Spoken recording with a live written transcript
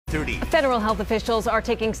30. Federal health officials are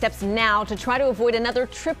taking steps now to try to avoid another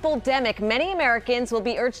tripledemic. Many Americans will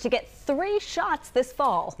be urged to get 3 shots this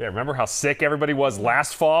fall. Yeah, remember how sick everybody was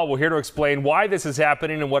last fall? Well, here to explain why this is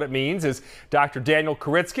happening and what it means is Dr. Daniel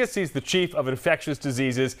Kuritzkes. He's the chief of infectious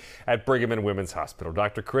diseases at Brigham and Women's Hospital.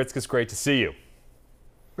 Dr. Kuritzkes, great to see you.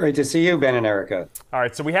 Great to see you, Ben and Erica. All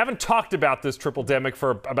right, so we haven't talked about this tripledemic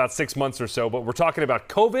for about 6 months or so, but we're talking about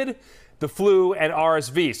COVID, the flu, and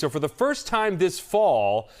RSV. So for the first time this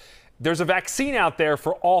fall, there's a vaccine out there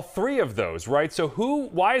for all 3 of those, right? So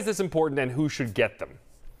why is this important and who should get them?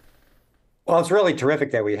 Well, it's really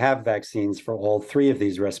terrific that we have vaccines for all 3 of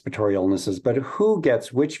these respiratory illnesses, but who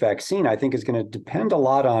gets which vaccine, I think, is going to depend a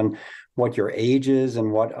lot on what your age is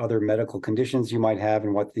and what other medical conditions you might have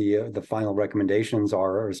and what the final recommendations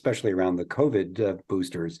are, especially around the COVID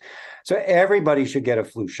boosters. So everybody should get a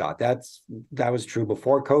flu shot. That was true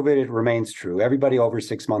before COVID. It remains true. Everybody over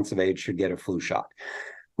 6 months of age should get a flu shot.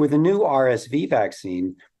 With the new RSV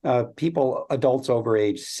vaccine, adults over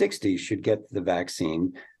age 60 should get the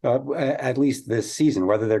vaccine, at least this season.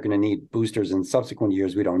 Whether they're going to need boosters in subsequent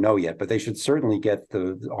years, we don't know yet, but they should certainly get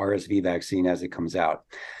the RSV vaccine as it comes out.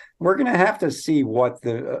 We're going to have to see what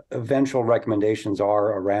the eventual recommendations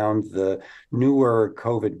are around the newer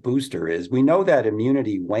COVID booster is. We know that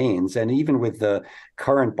immunity wanes, and even with the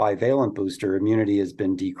current bivalent booster, immunity has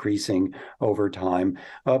been decreasing over time.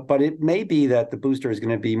 But it may be that the booster is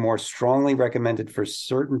going to be more strongly recommended for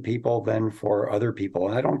certain people than for other people.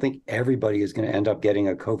 And I don't think everybody is going to end up getting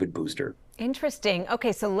a COVID booster. Interesting.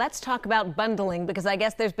 Okay, so let's talk about bundling, because I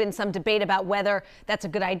guess there's been some debate about whether that's a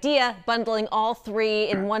good idea, bundling all 3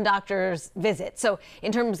 in one doctor's visit. So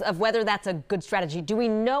in terms of whether that's a good strategy, do we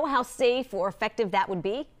know how safe or effective that would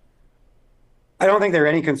be? I don't think there are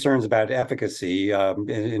any concerns about efficacy.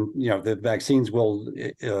 The vaccines will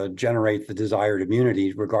generate the desired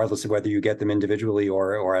immunity, regardless of whether you get them individually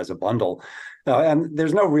or as a bundle. And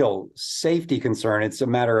there's no real safety concern. It's a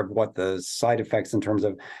matter of what the side effects in terms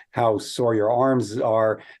of how sore your arms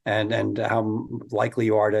are and how likely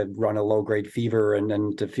you are to run a low-grade fever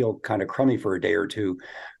and to feel kind of crummy for a day or two.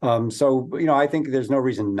 I think there's no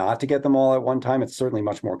reason not to get them all at one time. It's certainly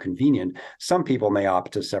much more convenient. Some people may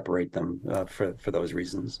opt to separate them for those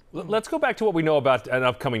reasons. Let's go back to what we know about an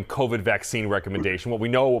upcoming COVID vaccine recommendation. What we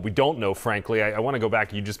know, what we don't know, frankly. I want to go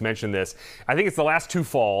back. You just mentioned this. I think it's the last 2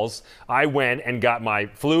 falls. I went and got my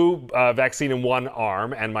flu vaccine in one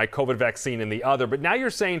arm and my COVID vaccine in the other. But now you're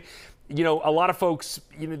saying, a lot of folks,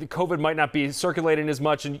 the COVID might not be circulating as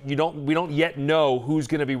much, and we don't yet know who's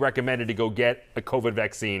going to be recommended to go get a COVID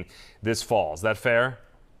vaccine this fall. Is that fair?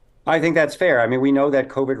 I think that's fair. I mean, we know that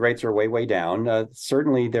COVID rates are way, way down.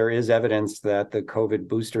 Certainly, there is evidence that the COVID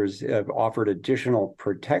boosters have offered additional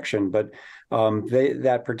protection, but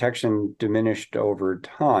that protection diminished over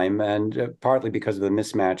time, and partly because of the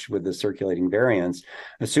mismatch with the circulating variants.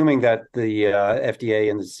 Assuming that the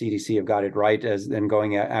FDA and the CDC have got it right and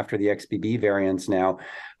going after the XBB variants now,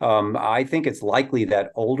 I think it's likely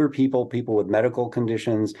that older people with medical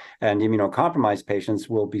conditions, and immunocompromised patients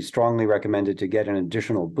will be strongly recommended to get an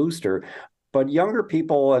additional booster. But younger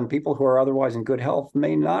people and people who are otherwise in good health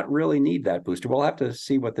may not really need that booster. We'll have to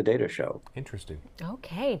see what the data show. Interesting.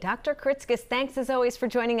 Okay, Dr. Kuritzkes, thanks as always for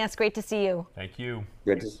joining us. Great to see you. Thank you.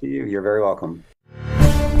 Good to see you. You're very welcome.